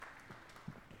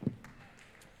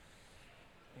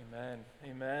Amen.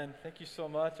 Amen. Thank you so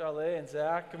much, Ale and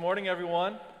Zach. Good morning,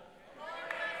 everyone.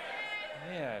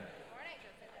 Man,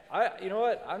 you know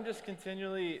what? I'm just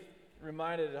continually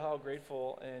reminded of how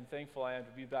grateful and thankful I am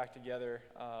to be back together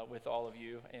with all of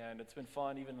you. And it's been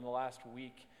fun, even in the last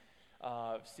week,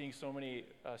 seeing so many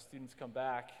students come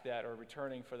back that are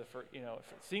returning for the first,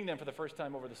 seeing them for the first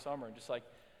time over the summer, and just like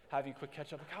having a quick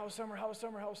catch up, like how was summer,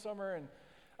 and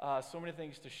so many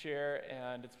things to share.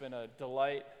 And it's been a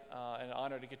delight and an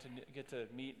honor to get to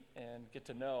meet and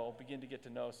begin to get to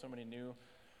know so many new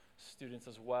students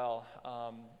as well.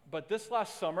 But this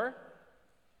last summer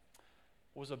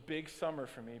was a big summer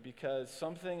for me because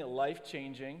something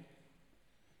life-changing,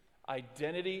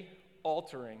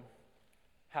 identity-altering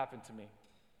happened to me.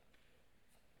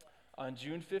 On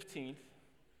June 15th,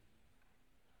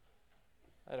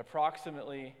 at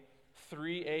approximately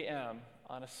 3 a.m.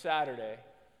 on a Saturday,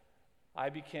 I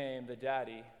became the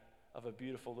daddy of a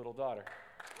beautiful little daughter.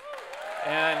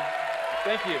 And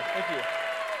thank you.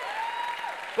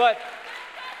 But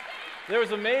there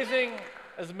was amazing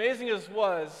as it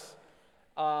was,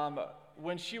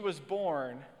 when she was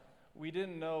born, we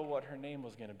didn't know what her name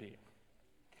was going to be.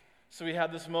 So we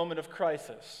had this moment of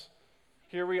crisis.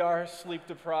 Here we are,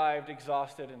 sleep-deprived,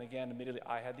 exhausted, and again, immediately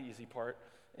I had the easy part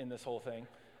in this whole thing.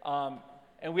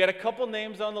 And we had a couple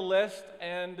names on the list,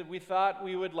 and we thought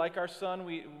we would like our son.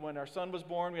 When our son was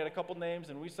born, we had a couple names,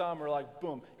 and we saw him, we're like,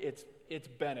 boom, it's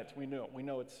Bennett. We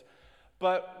know it's.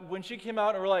 But when she came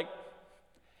out, and we're like,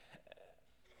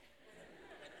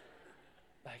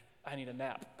 I need a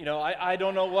nap. I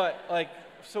don't know what.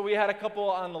 So we had a couple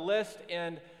on the list,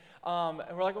 and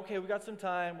we're like, okay, we got some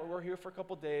time. We're here for a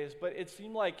couple days. But it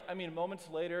seemed like, moments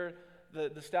later,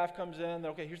 the staff comes in.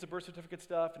 Okay, here's the birth certificate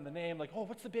stuff and the name. Like, oh,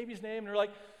 what's the baby's name? And we're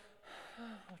like,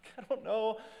 I don't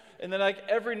know. And then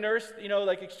every nurse,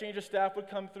 exchange of staff would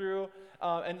come through.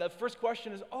 And the first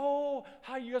question is, oh,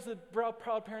 hi, you guys are the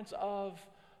proud parents of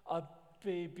a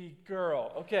baby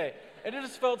girl. Okay. And it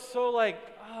just felt so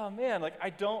oh man, I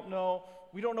don't know.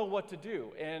 We don't know what to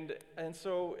do. And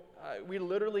so we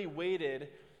literally waited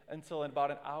until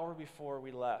about an hour before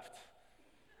we left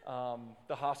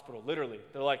the hospital. Literally.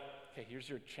 They're like, okay, here's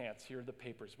your chance. Here are the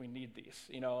papers. We need these.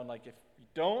 And if you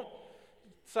don't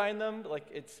sign them,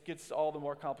 it gets all the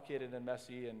more complicated and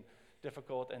messy and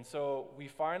difficult. And so we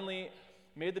finally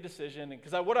made the decision,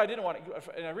 because what I didn't want to,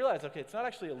 and I realized, okay, it's not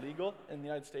actually illegal in the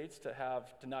United States to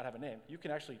not have a name. You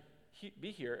can actually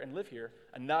be here and live here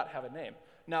and not have a name.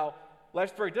 Now,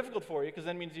 life's very difficult for you, because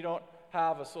that means you don't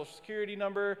have a social security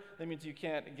number. That means you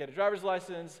can't get a driver's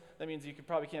license. That means you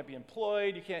probably can't be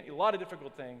employed. You can't, a lot of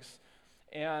difficult things.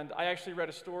 And I actually read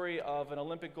a story of an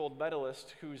Olympic gold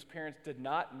medalist whose parents did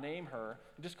not name her,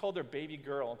 and just called her baby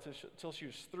girl until she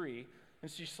was 3,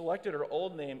 and she selected her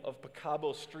old name of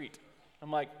Picabo Street.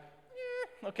 I'm like,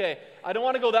 okay, I don't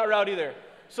want to go that route either.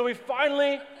 So we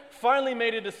finally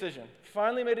made a decision.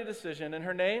 And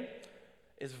her name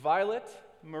is Violet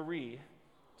Marie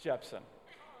Jepson.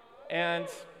 And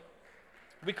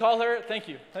we call her, thank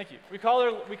you. We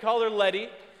call her Letty.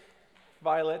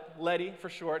 Violet, Letty for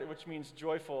short, which means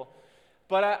joyful.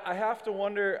 But I have to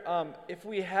wonder, if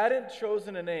we hadn't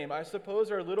chosen a name, I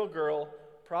suppose our little girl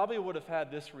probably would have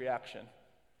had this reaction.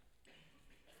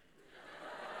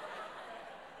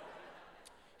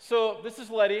 So this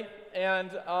is Letty, and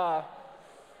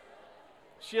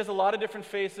she has a lot of different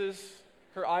faces.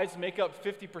 Her eyes make up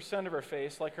 50% of her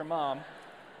face, like her mom.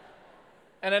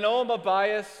 And I know I'm a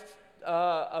biased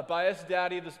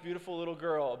daddy of this beautiful little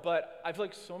girl, but I feel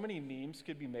like so many memes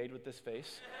could be made with this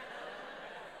face.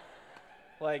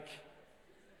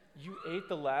 You ate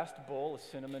the last bowl of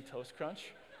Cinnamon Toast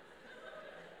Crunch?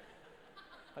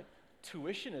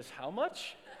 Tuition is how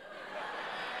much?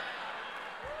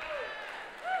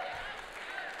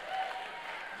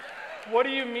 What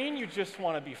do you mean you just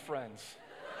want to be friends?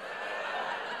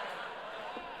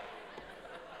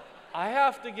 I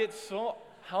have to get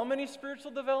how many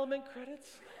spiritual development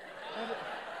credits?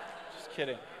 Just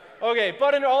kidding. Okay,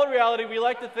 but in all reality, we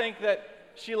like to think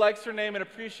that she likes her name and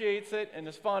appreciates it and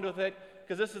is fond with it,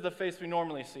 because this is the face we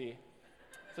normally see.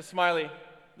 It's the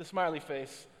smiley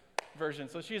face version.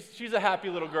 So she's a happy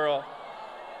little girl.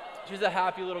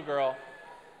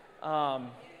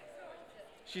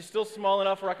 She's still small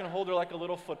enough where I can hold her like a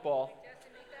little football.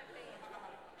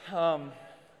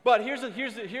 But here's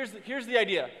the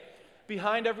idea.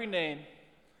 Behind every name,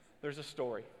 there's a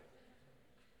story.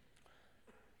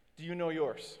 Do you know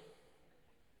yours?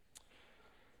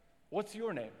 What's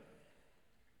your name?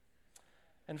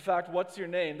 In fact, what's your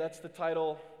name? That's the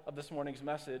title of this morning's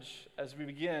message as we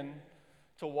begin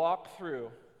to walk through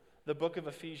the book of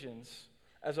Ephesians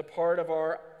as a part of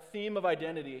our theme of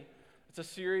identity, It's a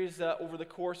series that over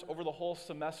the whole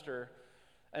semester.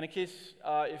 And in case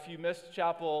if you missed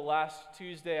chapel last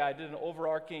Tuesday, I did an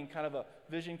overarching kind of a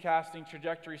vision casting,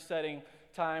 trajectory setting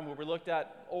time where we looked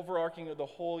at overarching of the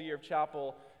whole year of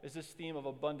chapel is this theme of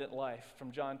abundant life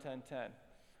from John 10:10.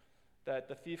 That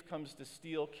the thief comes to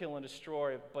steal, kill, and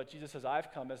destroy, but Jesus says,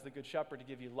 I've come as the good shepherd to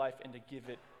give you life and to give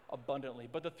it abundantly.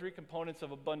 But the three components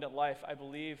of abundant life, I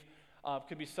believe,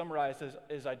 could be summarized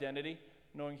as identity,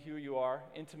 knowing who you are,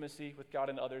 intimacy with God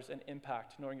and others, and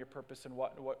impact, knowing your purpose and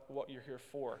what you're here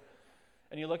for.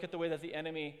 And you look at the way that the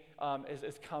enemy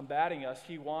is combating us.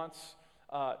 He wants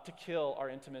to kill our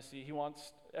intimacy. He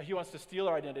wants to steal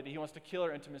our identity. He wants to kill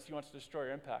our intimacy. He wants to destroy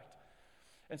our impact.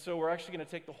 And so we're actually going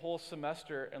to take the whole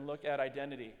semester and look at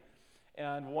identity.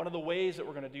 And one of the ways that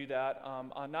we're going to do that,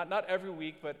 not every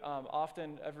week, but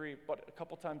often but a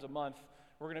couple times a month,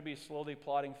 we're going to be slowly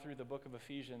plodding through the book of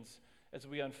Ephesians as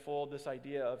we unfold this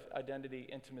idea of identity,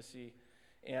 intimacy,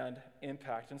 and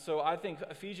impact. And so I think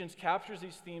Ephesians captures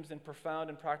these themes in profound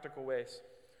and practical ways.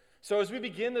 So as we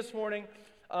begin this morning,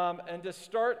 and to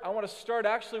start, I want to start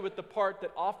actually with the part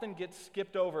that often gets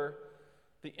skipped over,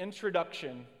 the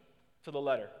introduction to the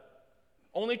letter.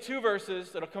 Only 2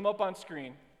 verses that'll come up on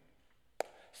screen.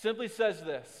 Simply says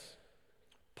this: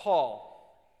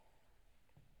 Paul,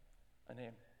 a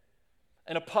name,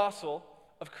 an apostle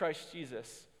of Christ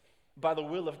Jesus, by the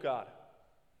will of God,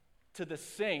 to the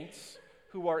saints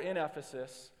who are in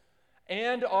Ephesus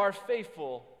and are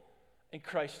faithful in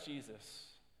Christ Jesus.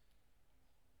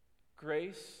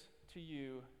 Grace to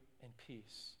you and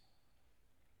peace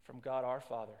from God our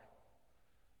Father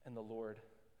and the Lord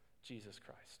Jesus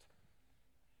Christ.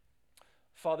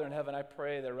 Father in heaven, I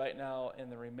pray that right now in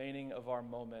the remaining of our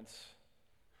moments,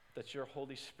 that your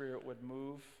Holy Spirit would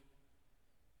move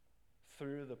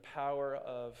through the power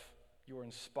of your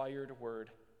inspired word.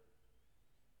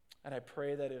 And I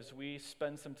pray that as we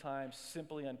spend some time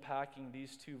simply unpacking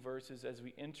these 2 verses as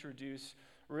we introduce,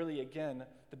 really again,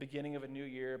 the beginning of a new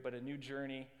year, but a new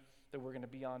journey that we're going to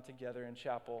be on together in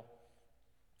chapel,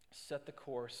 set the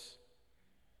course,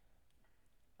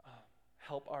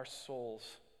 help our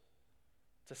souls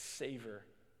to savor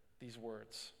these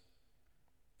words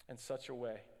in such a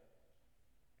way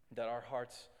that our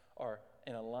hearts are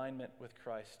in alignment with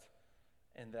Christ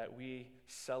and that we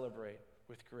celebrate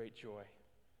with great joy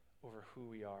over who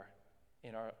we are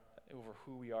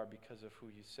because of who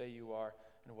you say you are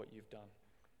and what you've done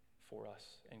for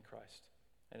us in Christ.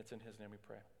 And it's in his name we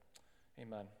pray.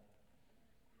 Amen.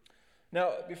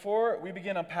 Now, before we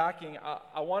begin unpacking,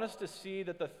 I want us to see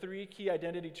that the 3 key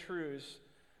identity truths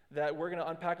that we're going to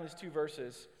unpack in these 2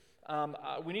 verses,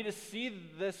 we need to see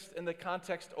this in the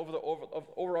context of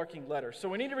overarching letter. So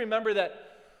we need to remember that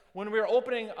when we're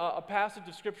opening a passage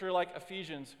of Scripture like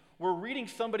Ephesians, we're reading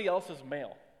somebody else's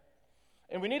mail.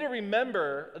 And we need to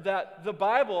remember that the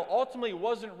Bible ultimately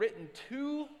wasn't written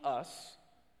to us,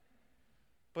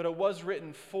 but it was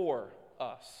written for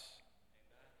us.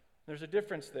 There's a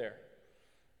difference there.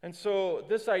 And so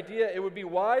this idea, it would be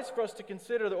wise for us to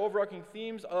consider the overarching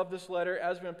themes of this letter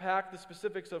as we unpack the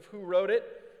specifics of who wrote it,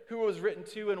 who it was written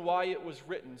to, and why it was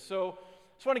written. So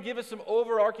I just want to give us some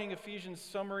overarching Ephesians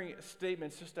summary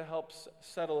statements just to help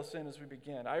settle us in as we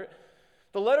begin.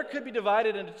 The letter could be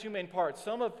divided into 2 main parts.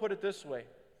 Some have put it this way.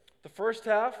 The first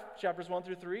half, chapters 1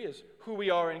 through 3, is who we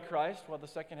are in Christ, while the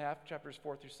second half, chapters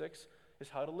 4 through 6, is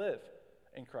how to live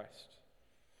in Christ.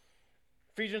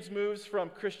 Ephesians moves from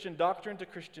Christian doctrine to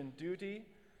Christian duty.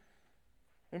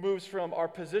 It moves from our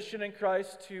position in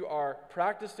Christ to our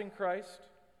practice in Christ.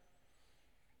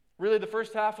 Really, the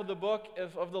first half of the book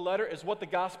of the letter is what the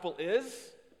gospel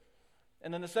is.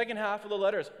 And then the second half of the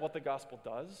letter is what the gospel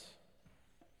does.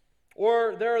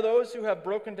 Or there are those who have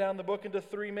broken down the book into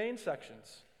 3 main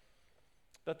sections.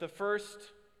 That the first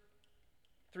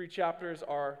 3 chapters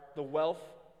are the wealth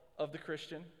of the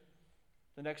Christian.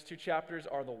 The next 2 chapters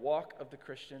are the walk of the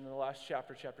Christian, and the last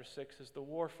chapter, chapter 6, is the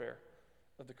warfare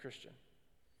of the Christian.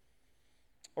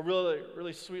 A really,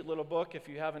 really sweet little book. If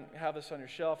you haven't have this on your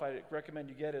shelf, I recommend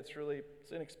you get it.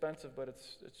 It's inexpensive, but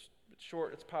it's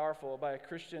short, it's powerful. By a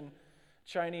Christian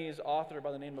Chinese author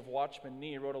by the name of Watchman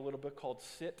Nee. He wrote a little book called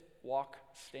Sit, Walk,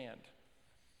 Stand,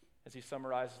 as he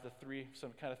summarizes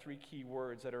some 3 key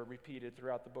words that are repeated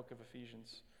throughout the book of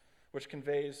Ephesians, which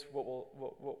conveys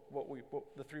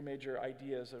the 3 major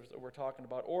ideas that we're talking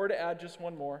about. Or to add just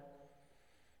one more,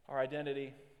 our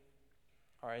identity,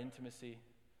 our intimacy,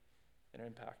 and our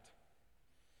impact.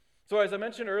 So as I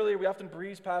mentioned earlier, we often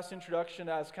breeze past the introduction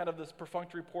as kind of this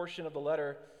perfunctory portion of the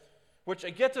letter, which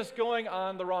it gets us going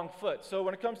on the wrong foot. So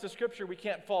when it comes to Scripture, we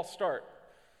can't false start.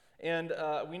 And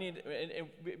we need,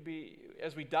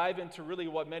 as we dive into really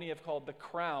what many have called the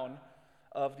crown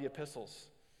of the epistles.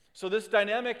 So this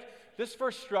dynamic, this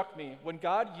first struck me when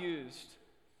God used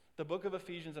the book of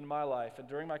Ephesians in my life and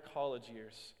during my college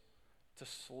years to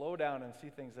slow down and see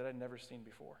things that I'd never seen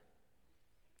before.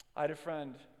 I had a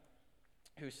friend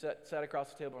who sat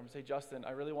across the table from me and said, Justin,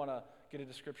 I really want to get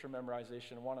into scripture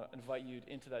memorization. I want to invite you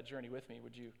into that journey with me.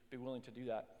 Would you be willing to do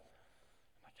that?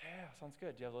 I'm like, yeah, sounds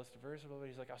good. Do you have a list of verses?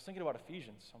 He's like, I was thinking about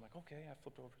Ephesians. I'm like, okay. I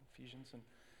flipped over to Ephesians, and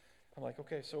I'm like,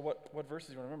 okay, so what verses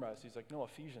do you want to memorize? He's like, no,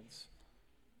 Ephesians.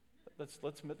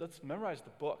 Let's memorize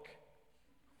the book.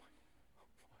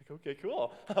 I'm like, okay,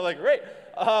 cool. I'm like, great.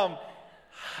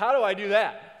 How do I do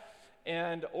that?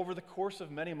 And over the course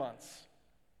of many months,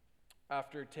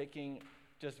 after taking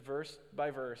just verse by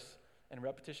verse and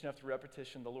repetition after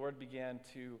repetition, the Lord began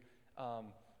to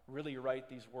really write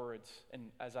these words, and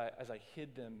as I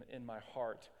hid them in my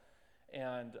heart.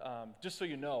 And just so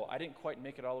you know, I didn't quite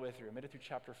make it all the way through. I made it through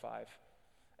chapter 5,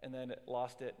 and then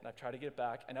lost it, and I've tried to get it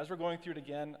back. And as we're going through it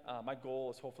again, my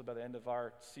goal is hopefully by the end of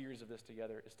our series of this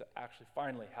together is to actually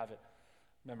finally have it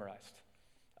memorized.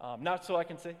 Not so I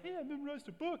can say, hey, I memorized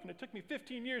a book, and it took me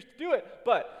 15 years to do it,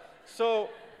 but so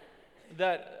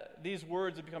that these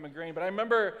words have become ingrained. But I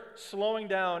remember slowing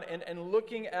down and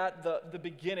looking at the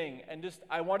beginning, and just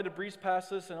I wanted to breeze past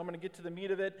this, and I'm going to get to the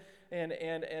meat of it, and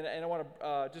I want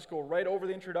to just go right over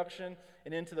the introduction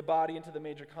and into the body, into the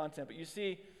major content. But you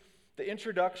see, the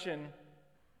introduction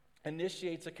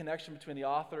initiates a connection between the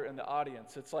author and the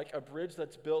audience. It's like a bridge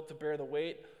that's built to bear the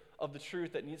weight of the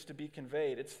truth that needs to be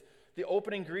conveyed. It's the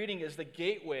opening greeting is the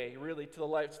gateway, really, to the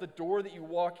life. It's the door that you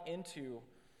walk into.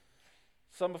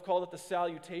 Some have called it the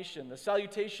salutation. The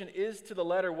salutation is to the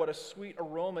letter what a sweet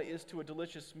aroma is to a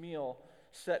delicious meal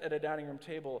set at a dining room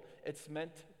table. It's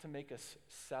meant to make us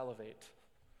salivate.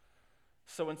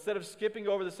 So instead of skipping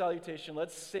over the salutation,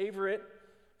 let's savor it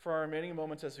for our remaining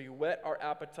moments as we whet our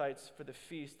appetites for the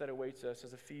feast that awaits us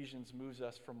as Ephesians moves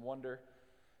us from wonder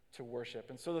to worship.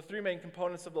 And so the three main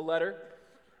components of the letter,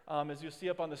 as you'll see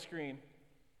up on the screen,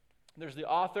 there's the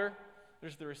author,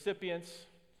 there's the recipients.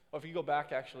 Oh, if you go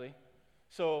back, actually.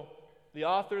 So the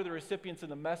author, the recipients,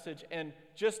 and the message, and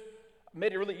just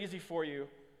made it really easy for you.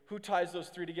 Who ties those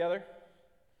three together?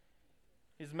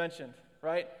 He's mentioned,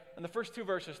 right? In the first two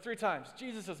verses, 3 times,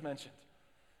 Jesus is mentioned.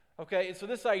 Okay, and so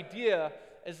this idea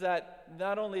is that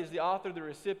not only is the author, the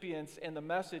recipients, and the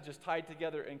message is tied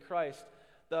together in Christ,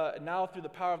 now through the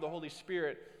power of the Holy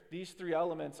Spirit, these 3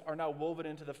 elements are now woven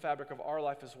into the fabric of our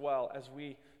life as well as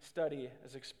we study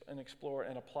and explore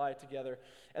and apply together.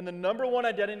 And the number one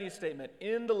identity statement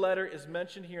in the letter is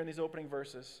mentioned here in these opening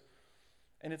verses,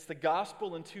 and it's the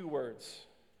gospel in 2 words.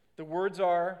 The words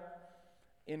are,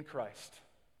 in Christ.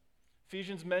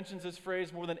 Ephesians mentions this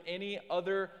phrase more than any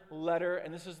other letter,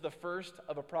 and this is the first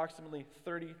of approximately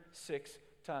 36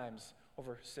 times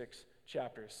over 6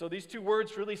 chapters. So these 2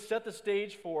 words really set the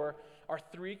stage for our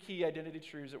 3 key identity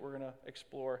truths that we're going to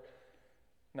explore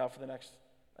now for the next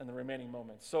and the remaining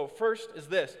moments. So first is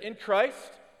this: in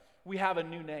Christ, we have a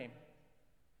new name.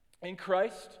 In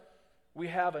Christ, we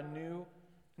have a new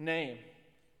name.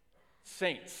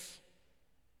 Saints.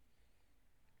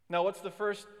 Now, what's the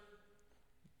first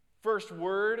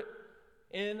word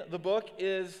in the book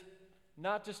is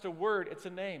not just a word, it's a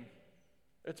name.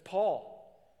 It's Paul.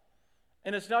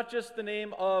 And it's not just the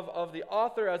name of the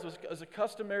author, as was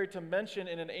customary to mention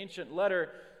in an ancient letter.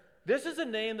 This is a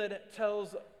name that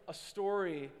tells a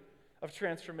story of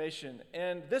transformation.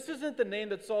 And this isn't the name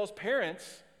that Saul's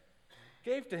parents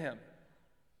gave to him.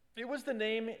 It was the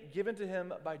name given to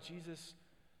him by Jesus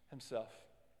himself.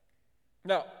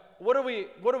 Now, what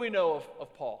do we know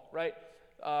of Paul, right?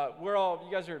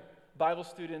 You guys are Bible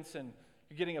students, and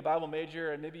you're getting a Bible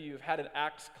major, and maybe you've had an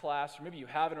Acts class, or maybe you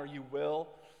haven't, or you will.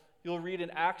 You'll read in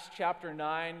Acts chapter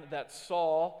 9 that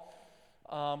Saul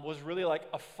was really like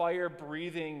a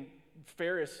fire-breathing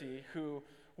Pharisee who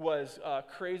was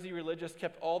crazy religious,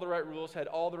 kept all the right rules, had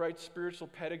all the right spiritual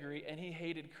pedigree, and he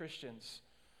hated Christians.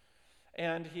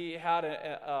 And he had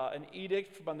an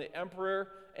edict from the emperor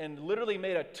and literally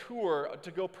made a tour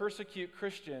to go persecute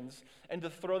Christians and to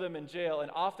throw them in jail,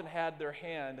 and often had their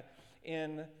hand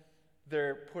in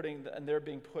their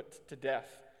being put to death.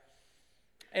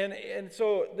 And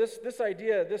so this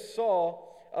idea, this Saul,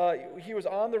 he was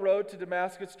on the road to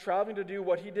Damascus, traveling to do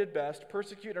what he did best: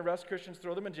 persecute and arrest Christians,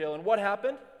 throw them in jail. And what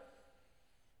happened?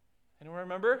 Anyone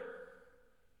remember?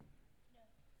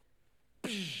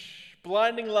 No.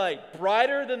 Blinding light,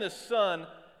 brighter than the sun,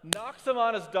 knocks him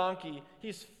on his donkey.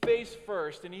 He's face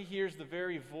first, and he hears the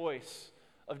very voice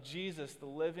of Jesus, the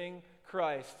living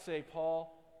Christ, say,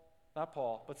 Saul,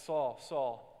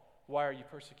 Saul, why are you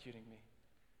persecuting me?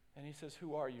 And he says,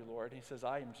 "Who are you, Lord?" And he says,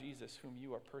 "I am Jesus, whom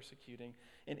you are persecuting."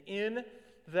 And in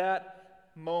that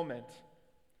moment,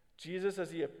 Jesus,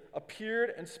 as he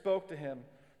appeared and spoke to him,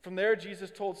 from there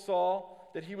Jesus told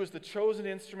Saul that he was the chosen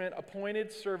instrument,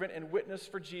 appointed servant, and witness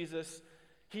for Jesus.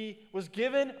 He was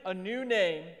given a new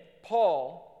name,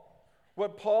 Paul.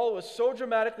 What Paul was so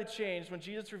dramatically changed when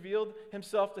Jesus revealed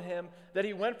himself to him that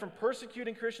he went from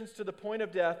persecuting Christians to the point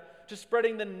of death to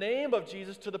spreading the name of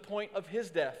Jesus to the point of his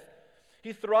death.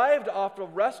 He thrived off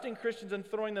of arresting Christians and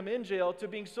throwing them in jail to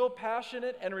being so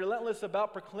passionate and relentless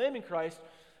about proclaiming Christ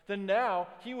that now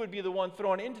he would be the one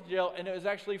thrown into jail, and it was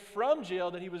actually from jail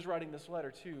that he was writing this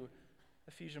letter to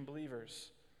Ephesian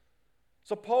believers.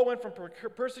 So Paul went from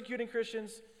persecuting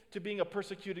Christians to being a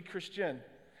persecuted Christian.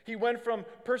 He went from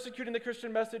persecuting the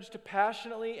Christian message to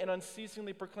passionately and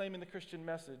unceasingly proclaiming the Christian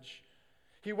message.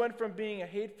 He went from being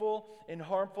hateful and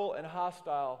harmful and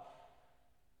hostile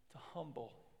to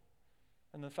humble.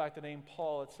 And the fact the name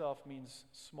Paul itself means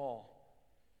small.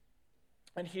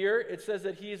 And here it says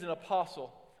that he is an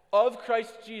apostle of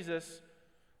Christ Jesus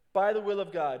by the will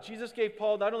of God. Jesus gave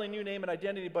Paul not only a new name and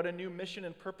identity, but a new mission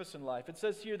and purpose in life. It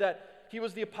says here that he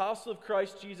was the apostle of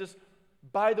Christ Jesus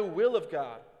by the will of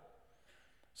God.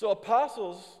 So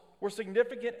apostles were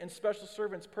significant and special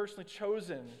servants personally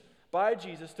chosen by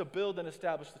Jesus to build and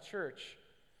establish the church.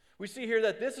 We see here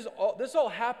that this all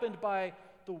happened by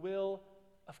the will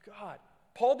of God.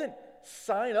 Paul didn't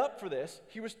sign up for this.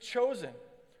 He was chosen.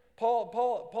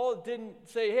 Paul didn't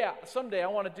say, "Hey, someday I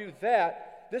want to do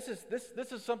that." This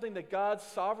is something that God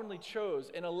sovereignly chose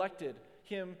and elected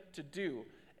him to do.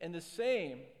 And the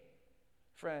same,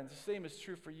 friends, the same is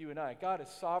true for you and I. God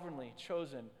has sovereignly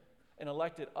chosen and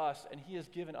elected us, and he has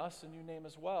given us a new name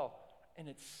as well, and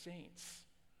it's saints.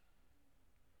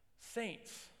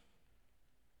 Saints.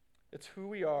 It's who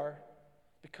we are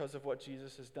because of what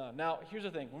Jesus has done. Now, here's the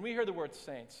thing. When we hear the word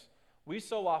saints, we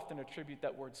so often attribute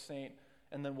that word saint,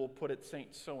 and then we'll put it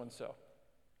saint so-and-so.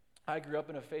 I grew up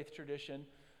in a faith tradition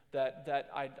that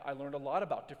I learned a lot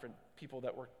about different people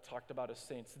that were talked about as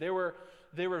saints. They were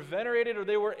venerated, or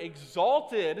they were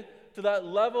exalted to that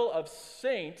level of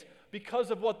saint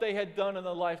because of what they had done in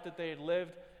the life that they had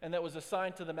lived and that was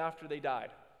assigned to them after they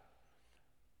died.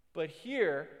 But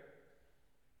here,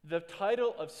 the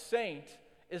title of saint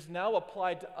is now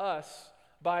applied to us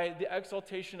by the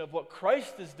exaltation of what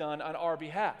Christ has done on our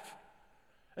behalf.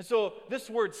 And so this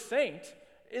word saint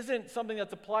isn't something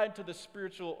that's applied to the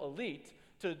spiritual elite,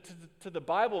 to the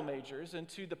Bible majors and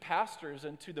to the pastors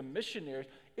and to the missionaries.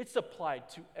 It's applied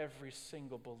to every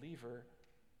single believer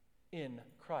in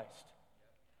Christ.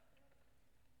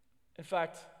 In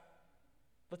fact,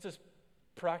 let's just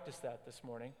practice that this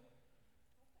morning.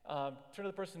 Turn to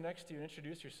the person next to you and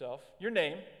introduce yourself. Your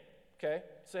name, okay?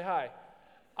 Say, "Hi,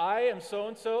 I am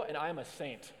so-and-so, and I am a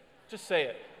saint." Just say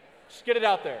it. Just get it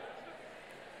out there.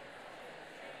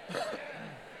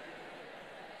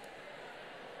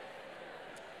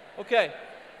 Okay.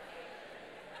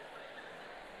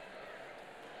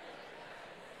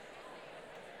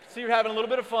 So you're having a little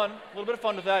bit of fun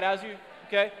with that as you,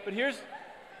 okay? But here's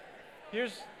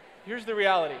the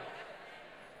reality.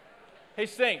 Hey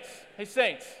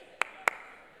saints,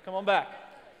 come on back.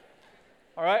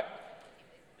 All right?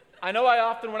 I know I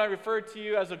often, when I refer to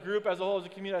you as a group, as a whole, as a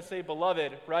community, I say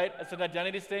beloved, right? It's an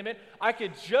identity statement. I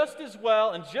could just as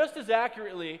well and just as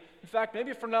accurately, in fact,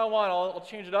 maybe from now on, I'll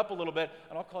change it up a little bit,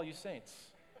 and I'll call you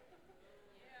saints.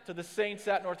 To the saints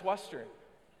at Northwestern.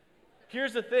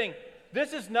 Here's the thing.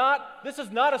 This is not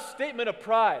a statement of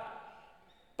pride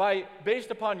based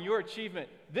upon your achievement.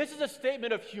 This is a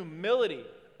statement of humility,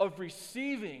 of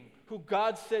receiving who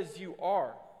God says you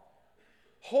are.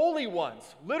 Holy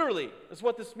ones, literally, is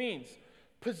what this means.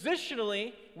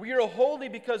 Positionally, we are holy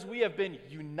because we have been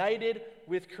united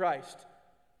with Christ.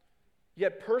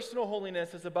 Yet personal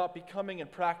holiness is about becoming in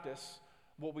practice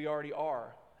what we already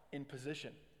are in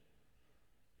position.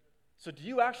 So do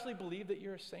you actually believe that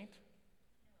you're a saint?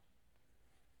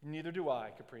 Neither do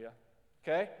I, Capria.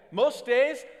 Okay? Most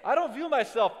days, I don't view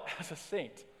myself as a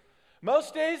saint.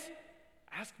 Most days,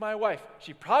 ask my wife.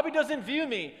 She probably doesn't view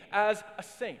me as a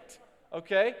saint.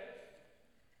 Okay?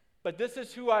 But this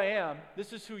is who I am.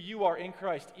 This is who you are in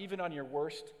Christ, even on your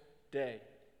worst day.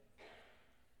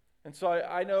 And so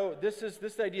I know this is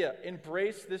this idea.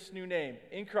 Embrace this new name.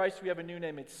 In Christ, we have a new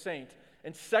name. It's saint.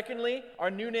 And secondly, our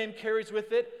new name carries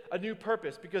with it a new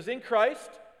purpose. Because in Christ,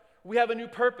 we have a new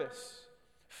purpose.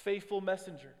 Faithful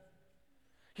messenger.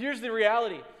 Here's the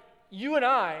reality. You and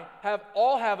I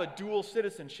all have a dual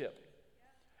citizenship.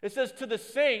 It says to the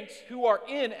saints who are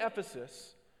in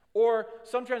Ephesus, or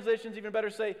some translations even better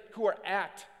say, who are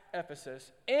at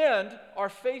Ephesus, and are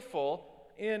faithful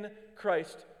in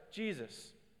Christ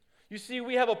Jesus. You see,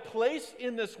 we have a place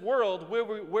in this world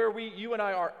where you and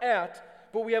I are at,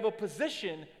 but we have a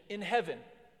position in heaven.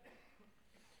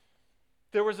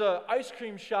 There was an ice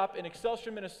cream shop in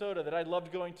Excelsior, Minnesota that I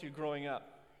loved going to growing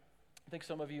up. I think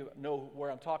some of you know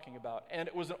where I'm talking about. And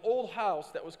it was an old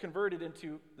house that was converted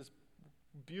into this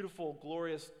beautiful,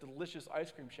 glorious, delicious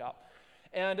ice cream shop.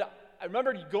 And I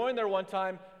remember going there one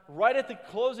time, right at the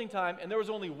closing time, and there was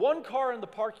only one car in the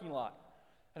parking lot.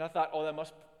 And I thought, oh,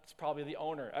 it's probably the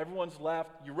owner. Everyone's left.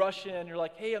 You rush in. You're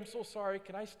like, hey, I'm so sorry.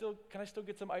 Can I still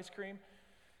get some ice cream?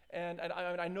 And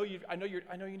I know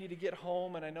you need to get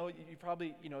home, and I know you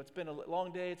probably, it's been a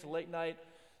long day. It's a late night.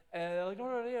 And they're like,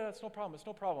 no, yeah, it's no problem. It's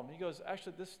no problem. He goes,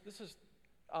 actually, this is,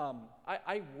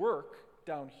 I work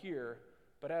down here,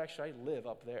 but I live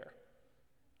up there.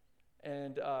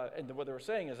 And what they were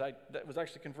saying is that was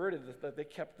actually converted, that they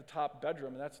kept the top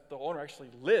bedroom, and the owner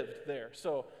actually lived there.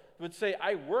 So it would say,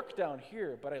 I work down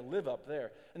here, but I live up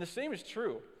there. And the same is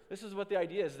true. This is what the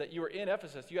idea is, that you are in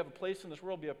Ephesus. You have a place in this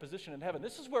world, you have a position in heaven.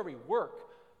 This is where we work,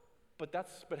 but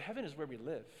heaven is where we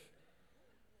live.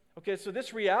 Okay, so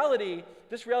this reality,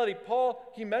 Paul,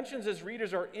 he mentions his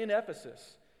readers are in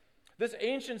Ephesus. This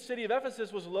ancient city of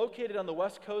Ephesus was located on the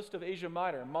west coast of Asia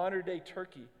Minor, modern-day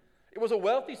Turkey. It was a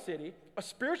wealthy city, a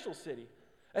spiritual city.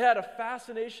 It had a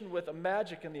fascination with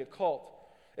magic and the occult.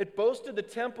 It boasted the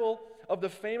temple of the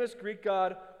famous Greek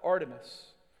god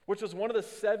Artemis, which was one of the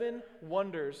 7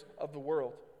 wonders of the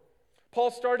world.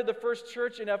 Paul started the first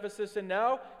church in Ephesus, and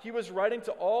now he was writing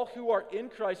to all who are in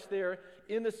Christ there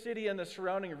in the city and the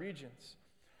surrounding regions.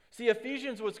 See,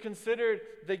 Ephesians was considered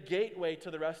the gateway to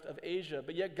the rest of Asia,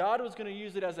 but yet God was going to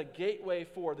use it as a gateway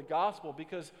for the gospel,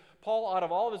 because Paul, out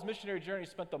of all of his missionary journeys,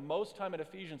 spent the most time at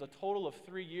Ephesians, a total of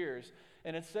 3 years.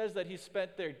 And it says that he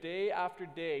spent there day after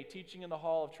day teaching in the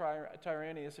hall of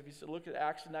Tyrannus. If you look at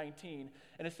Acts 19,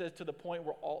 and it says to the point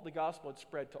where all the gospel had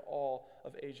spread to all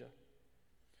of Asia.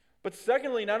 But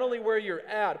secondly, not only where you're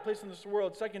at, a place in this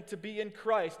world, second, to be in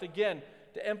Christ. Again,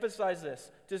 to emphasize this,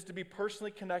 is to be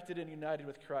personally connected and united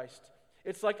with Christ.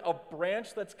 It's like a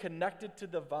branch that's connected to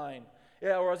the vine.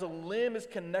 Yeah, or as a limb is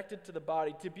connected to the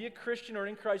body. To be a Christian or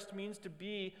in Christ means to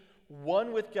be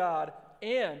one with God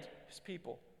and his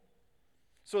people.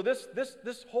 So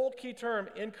this whole key term,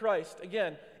 in Christ,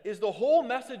 again, is the whole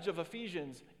message of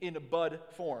Ephesians in a bud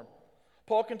form.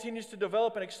 Paul continues to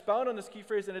develop and expound on this key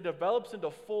phrase, and it develops into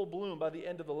full bloom by the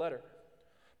end of the letter.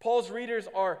 Paul's readers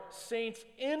are saints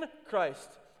in Christ.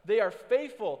 They are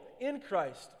faithful in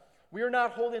Christ. We are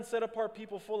not holy and set apart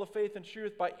people full of faith and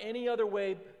truth by any other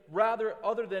way, rather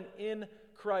other than in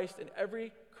Christ. And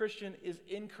every Christian is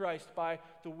in Christ by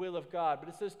the will of God. But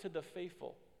it says to the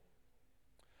faithful.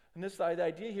 And the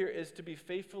idea here is to be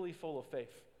faithfully full of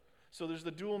faith. So there's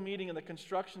the dual meaning in the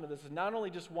construction of this. Is not only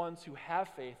just ones who have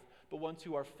faith, but ones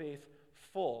who are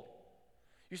faithful.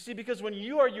 You see, because when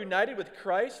you are united with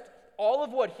Christ, all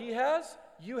of what he has,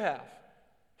 you have.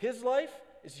 His life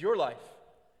is your life.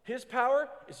 His power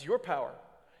is your power.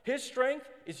 His strength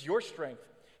is your strength.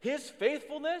 His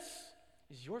faithfulness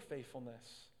is your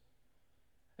faithfulness.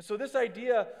 And so this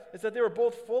idea is that they were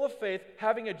both full of faith,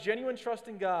 having a genuine trust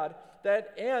in God,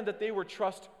 and that they were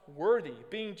trustworthy,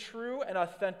 being true and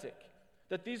authentic.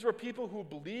 That these were people who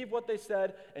believe what they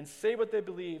said and say what they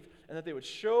believed, and that they would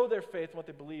show their faith in what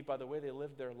they believed by the way they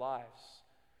lived their lives.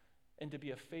 And to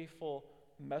be a faithful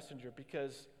messenger,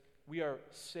 because we are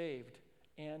saved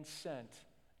and sent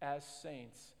as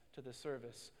saints to the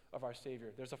service of our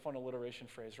Savior. There's a fun alliteration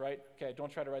phrase, right? Okay,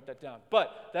 don't try to write that down.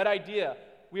 But that idea,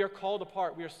 we are called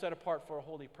apart, we are set apart for a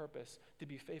holy purpose, to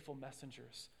be faithful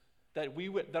messengers. That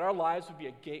our lives would be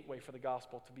a gateway for the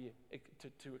gospel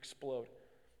to explode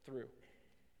through.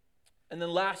 And then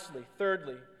lastly,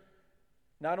 thirdly,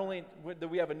 not only that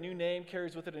we have a new name,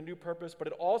 carries with it a new purpose, but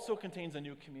it also contains a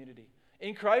new community.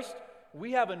 In Christ,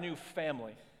 we have a new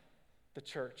family, the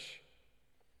church.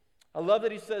 I love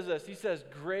that he says this. He says,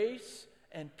 grace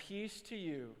and peace to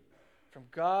you from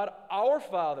God our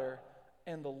Father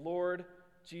and the Lord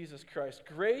Jesus Christ.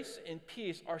 Grace and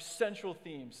peace are central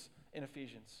themes in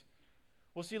Ephesians.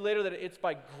 We'll see later that it's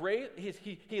by grace,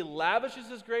 he lavishes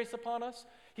his grace upon us.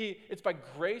 It's by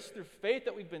grace through faith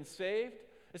that we've been saved.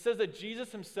 It says that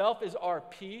Jesus himself is our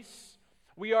peace.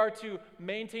 We are to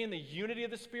maintain the unity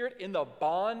of the Spirit in the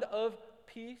bond of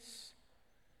peace.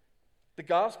 The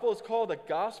gospel is called the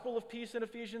gospel of peace in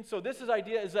Ephesians. So this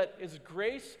idea is that it's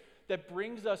grace that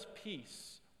brings us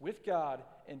peace with God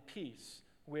and peace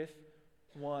with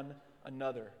one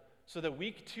another. So that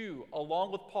we too,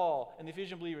 along with Paul and the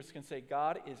Ephesian believers, can say,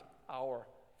 God is our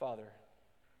Father.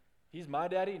 He's my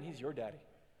daddy and he's your daddy.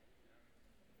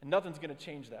 And nothing's going to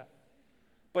change that.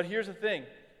 But here's the thing.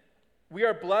 We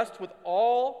are blessed with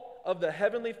all of the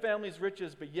heavenly family's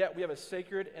riches, but yet we have a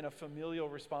sacred and a familial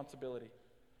responsibility.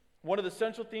 One of the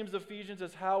central themes of Ephesians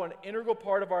is how an integral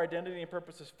part of our identity and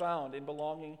purpose is found in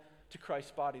belonging to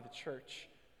Christ's body, the church.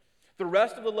 The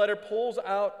rest of the letter pulls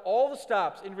out all the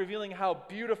stops in revealing how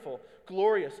beautiful,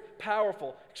 glorious,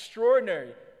 powerful,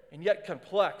 extraordinary, and yet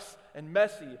complex and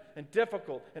messy and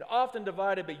difficult and often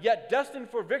divided, but yet destined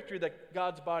for victory that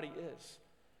God's body is.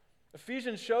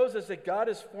 Ephesians shows us that God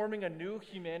is forming a new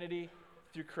humanity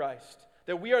through Christ,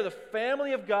 that we are the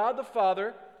family of God the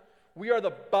Father, we are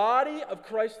the body of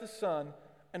Christ the Son,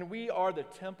 and we are the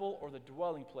temple or the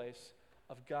dwelling place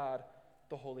of God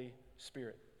the Holy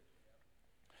Spirit.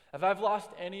 If I've lost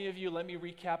any of you, let me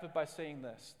recap it by saying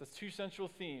this. The two central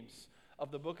themes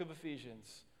of the book of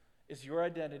Ephesians is your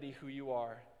identity, who you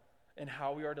are, and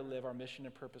how we are to live our mission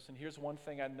and purpose. And here's one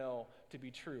thing I know to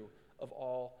be true of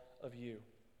all of you,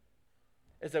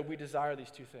 is that we desire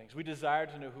these two things. We desire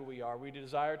to know who we are. We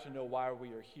desire to know why we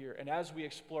are here. And as we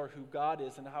explore who God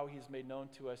is and how he's made known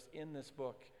to us in this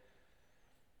book,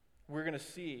 we're going to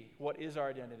see what is our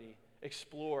identity,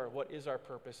 explore what is our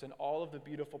purpose, and all of the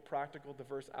beautiful, practical,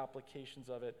 diverse applications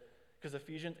of it, because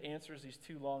Ephesians answers these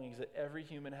two longings that every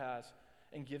human has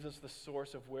and gives us the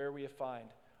source of where we find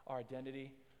our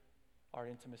identity, our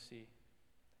intimacy,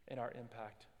 and our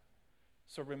impact.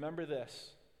 So remember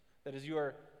this, that as you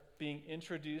are being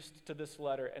introduced to this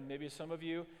letter, and maybe some of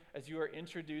you, as you are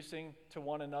introducing to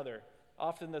one another,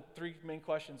 often the three main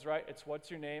questions, right? It's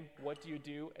what's your name, what do you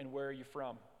do, and where are you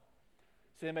from?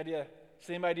 Same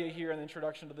idea here in the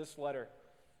introduction to this letter.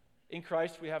 In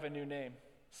Christ, we have a new name,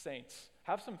 saints.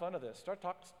 Have some fun with this.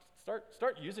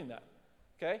 Start using that,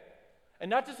 okay? And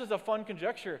not just as a fun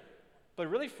conjecture, but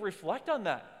really reflect on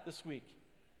that this week.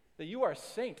 That you are a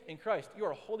saint in Christ. You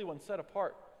are a holy one set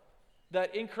apart.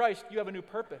 That in Christ, you have a new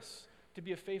purpose, to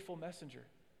be a faithful messenger.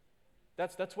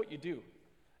 That's what you do.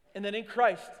 And then in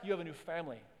Christ, you have a new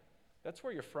family. That's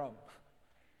where you're from.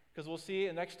 Because we'll see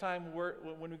next time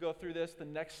when we go through this, the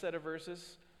next set of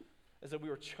verses is that we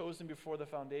were chosen before the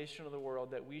foundation of the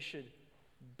world, that we should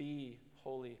be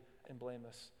holy and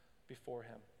blameless before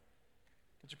him.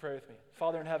 Would you pray with me?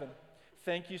 Father in heaven,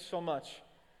 thank you so much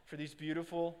for these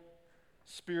beautiful,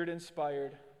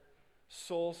 Spirit-inspired,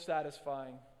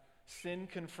 soul-satisfying,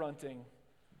 sin-confronting,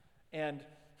 and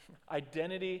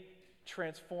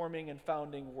identity-transforming and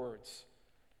founding words.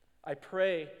 I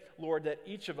pray, Lord, that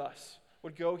each of us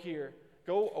would go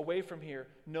away from here,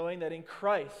 knowing that in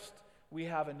Christ we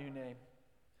have a new name,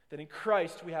 that in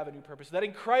Christ we have a new purpose, that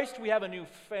in Christ we have a new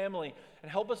family,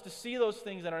 and help us to see those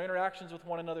things in our interactions with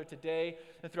one another today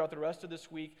and throughout the rest of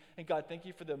this week. And God, thank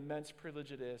you for the immense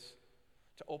privilege it is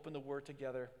to open the Word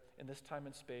together in this time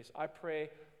and space. I pray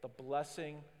the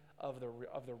blessing of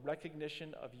the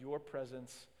recognition of your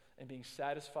presence and being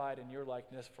satisfied in your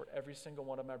likeness for every single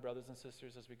one of my brothers and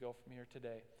sisters as we go from here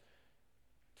today.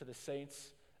 To the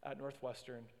saints at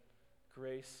Northwestern,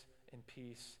 grace and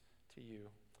peace to you.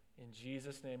 In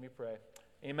Jesus' name we pray.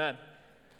 Amen.